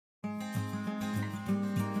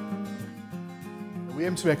We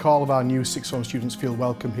aim to make all of our new sixth form students feel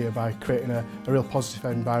welcome here by creating a real positive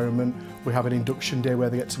environment. We have an induction day where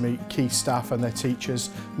they get to meet key staff and their teachers,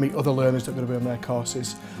 meet other learners that are going to be on their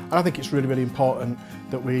courses. And I think it's really, really important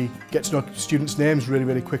that we get to know students' names really,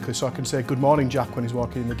 really quickly, so I can say good morning Jack when he's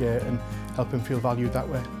walking in the gate and help him feel valued that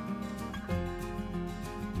way.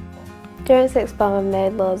 During sixth form I've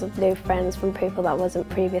made loads of new friends from people that wasn't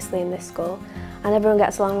previously in this school, and everyone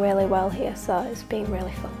gets along really well here, so it's been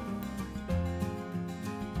really fun.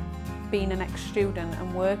 Being an ex-student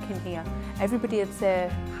and working here, everybody would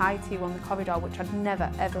say hi to you on the corridor, which I'd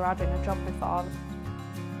never ever had in a job before.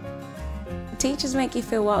 Teachers make you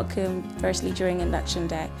feel welcome firstly during induction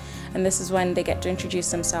day, and this is when they get to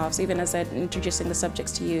introduce themselves. Even as they're introducing the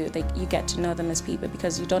subjects to you, you get to know them as people,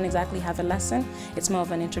 because you don't exactly have a lesson. It's more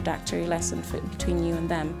of an introductory lesson between you and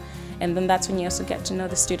them. And then that's when you also get to know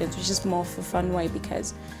the students, which is more of a fun way,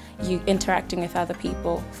 because you're interacting with other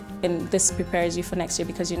people, and this prepares you for next year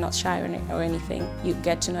because you're not shy or anything. You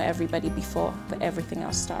get to know everybody before everything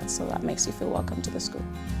else starts, so that makes you feel welcome to the school.